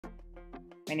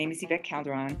My name is Yvette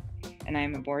Calderon, and I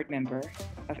am a board member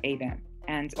of ABEM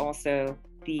and also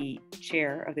the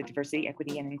chair of the Diversity,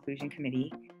 Equity, and Inclusion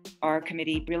Committee. Our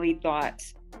committee really thought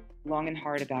long and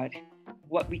hard about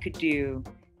what we could do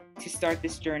to start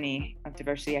this journey of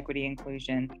diversity, equity,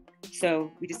 inclusion.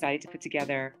 So we decided to put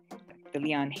together the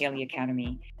Leon Haley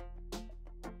Academy.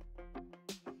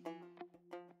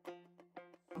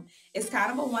 It's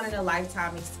kind of a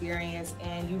one-in-a-lifetime experience,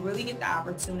 and you really get the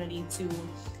opportunity to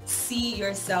see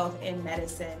yourself in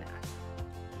medicine.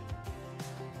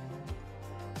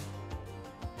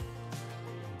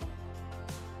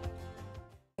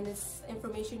 And it's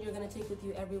information you're going to take with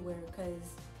you everywhere,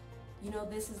 because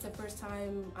this is the first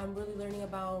time I'm really learning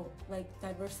about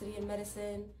diversity in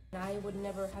medicine. I would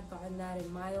never have gotten that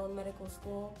in my own medical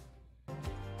school.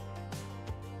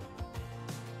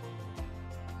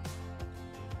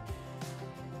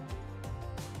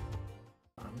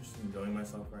 I'm just enjoying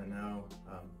myself right now,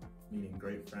 meeting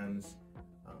great friends,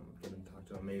 getting to talk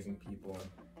to amazing people,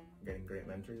 and getting great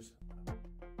mentors.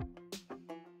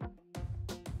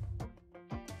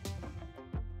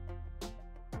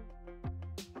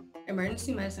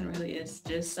 Emergency medicine really is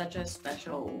just such a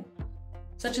special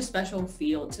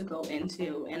field to go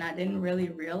into, and I didn't really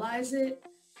realize it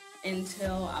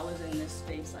until I was in this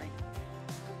space